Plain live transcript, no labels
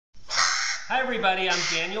Hi everybody, I'm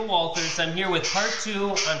Daniel Walters. I'm here with part 2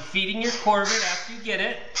 on feeding your Corvid after you get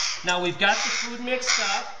it. Now we've got the food mixed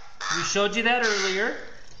up. We showed you that earlier.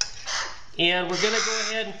 And we're going to go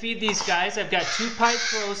ahead and feed these guys. I've got 2 pied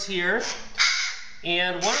crows here.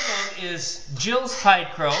 And one of them is Jill's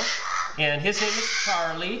pied crow. And his name is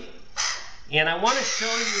Charlie. And I want to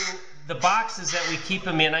show you the boxes that we keep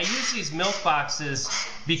them in. I use these milk boxes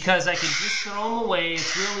because I can just throw them away.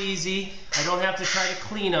 It's real easy. I don't have to try to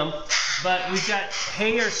clean them. But we've got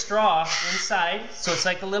hay or straw inside, so it's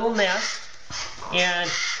like a little nest. And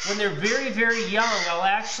when they're very, very young, I'll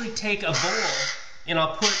actually take a bowl and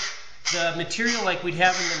I'll put the material like we'd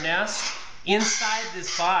have in the nest inside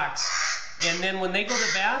this box. And then when they go to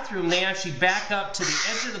the bathroom, they actually back up to the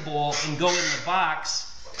edge of the bowl and go in the box.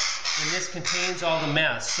 And this contains all the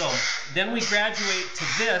mess. So then we graduate to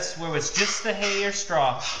this where it's just the hay or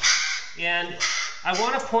straw. And I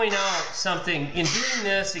want to point out something. In doing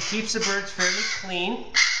this, it keeps the birds fairly clean.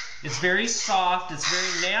 It's very soft. It's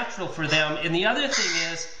very natural for them. And the other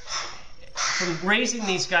thing is, from raising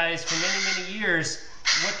these guys for many, many years,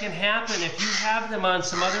 what can happen if you have them on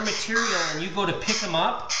some other material and you go to pick them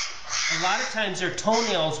up, a lot of times their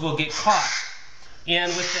toenails will get caught.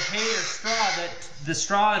 And with the hay or straw, the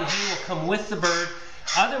straw and hay will come with the bird.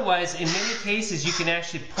 Otherwise, in many cases, you can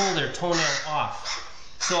actually pull their toenail off.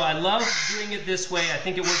 So I love doing it this way. I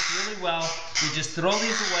think it works really well. We just throw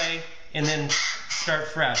these away and then start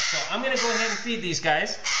fresh. So I'm going to go ahead and feed these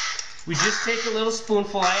guys. We just take a little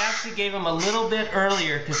spoonful. I actually gave them a little bit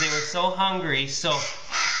earlier because they were so hungry. So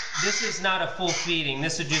this is not a full feeding.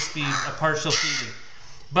 This would just be a partial feeding.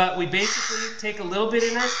 But we basically take a little bit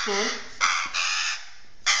in our spoon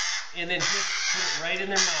and then just put it right in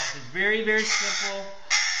their mouth. It's very, very simple.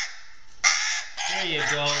 There you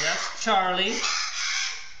go. That's Charlie.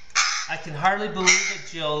 I can hardly believe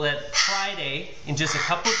it, Jill, that Friday, in just a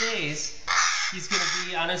couple days, he's going to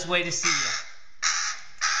be on his way to see you.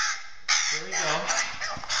 There we go.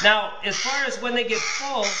 Now, as far as when they get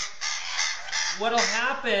full, what will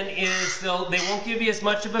happen is they won't give you as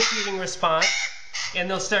much of a feeding response, and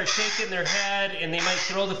they'll start shaking their head, and they might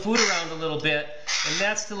throw the food around a little bit, and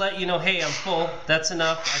that's to let you know, hey, I'm full. That's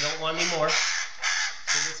enough. I don't want any more.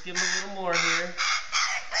 So let's give them a little more here.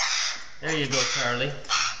 There you go, Charlie.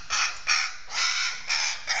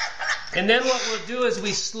 And then what we'll do is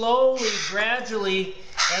we slowly, gradually,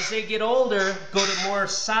 as they get older, go to more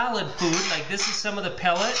solid food. Like this is some of the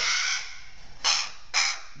pellet.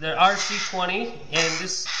 They're RC20, and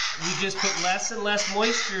this we just put less and less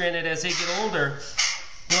moisture in it as they get older.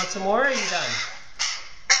 You want some more, or are you done?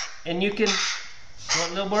 And you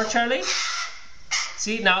want a little more, Charlie?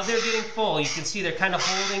 See, now they're getting full. You can see they're kind of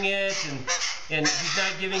holding it, and he's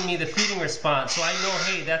not giving me the feeding response. So I know,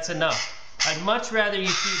 hey, that's enough. I'd much rather you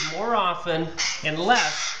feed more often and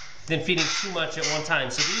less than feeding too much at one time.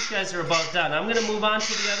 So these guys are about done. I'm going to move on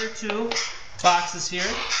to the other 2 boxes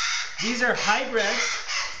here. These are hybrids,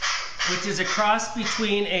 which is a cross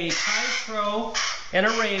between a pied crow and a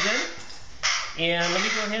raven. And let me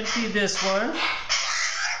go ahead and feed this one.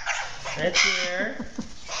 Right there.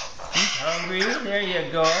 He's hungry. There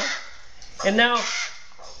you go. And now,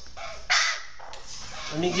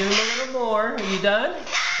 let me give him a little more. Are you done?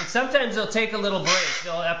 And sometimes they'll take a little break.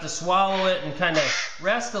 They'll have to swallow it and kind of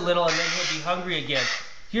rest a little, and then he'll be hungry again.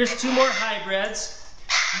 Here's 2 more hybrids.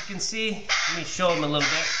 You can see, let me show them a little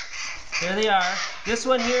bit. There they are. This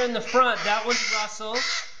one here in the front, that one's Russell's.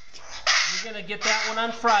 You're going to get that one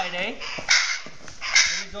on Friday.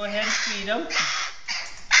 Let me go ahead and feed them.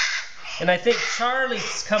 And I think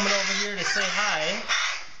Charlie's coming over here to say hi.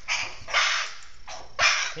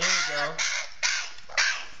 Here we go.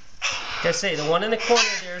 Like I say, the one in the corner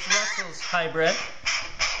there is Russell's hybrid.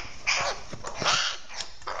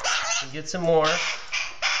 And get some more.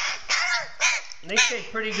 And they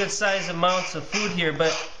take pretty good size amounts of food here,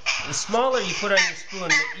 but the smaller you put on your spoon,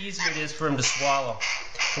 the easier it is for him to swallow.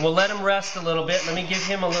 And we'll let him rest a little bit. Let me give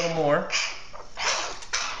him a little more.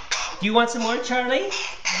 Do you want some more, Charlie?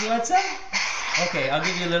 Do you want some? Okay, I'll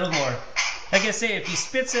give you a little more. Like I say, if he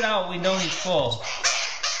spits it out, we know he's full.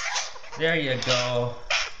 There you go.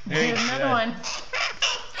 Very good. Another one.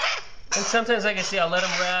 And sometimes, like I say, I'll let him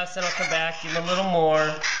rest, and I'll come back, give him a little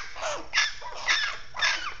more.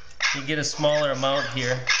 You get a smaller amount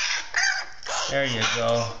here. There you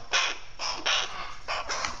go.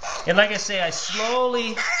 And like I say, I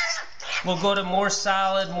slowly will go to more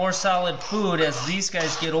solid food as these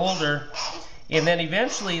guys get older. And then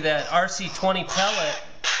eventually that RC20 pellet,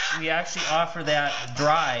 we actually offer that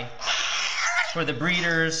dry for the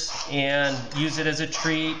breeders and use it as a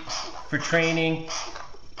treat for training,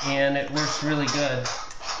 and it works really good.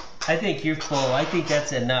 I think you're full. I think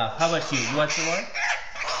that's enough. How about you? You want some more?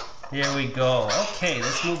 There we go. Okay,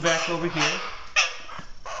 let's move back over here.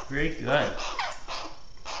 Very good.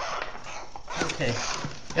 Okay.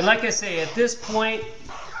 And like I say, at this point,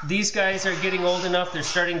 these guys are getting old enough. They're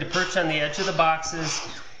starting to perch on the edge of the boxes.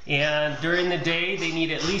 And during the day, they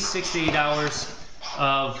need at least 6 to 8 hours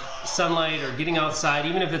of sunlight or getting outside,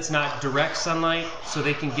 even if it's not direct sunlight, so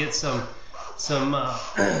they can get some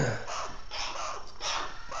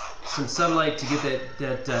sunlight to get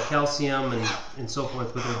that calcium and so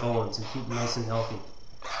forth with their bones and keep them nice and healthy.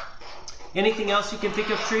 Anything else you can think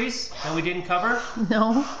of, Trees, that we didn't cover?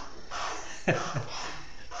 No.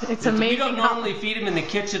 It's amazing. We don't normally feed them in the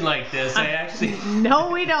kitchen like this. No,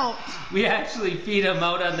 we don't. We actually feed them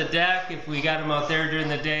out on the deck if we got them out there during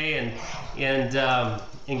the day and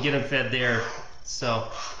get them fed there. So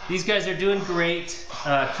these guys are doing great.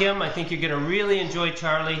 Kim, I think you're gonna really enjoy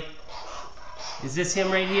Charlie. Is this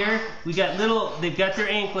him right here? We got they've got their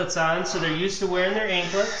anklets on, so they're used to wearing their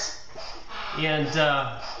anklets. And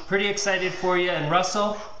pretty excited for you. And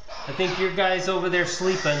Russell, I think your guy's over there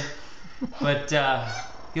sleeping, but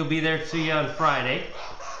he'll be there to you on Friday.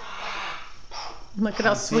 Look at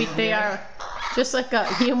how sweet they are. Just like a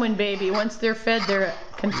human baby. Once they're fed, they're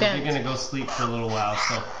content. They're gonna go sleep for a little while.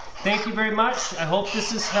 So thank you very much. I hope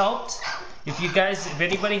this has helped. If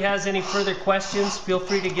anybody has any further questions, feel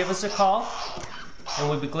free to give us a call, and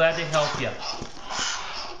we'd be glad to help you.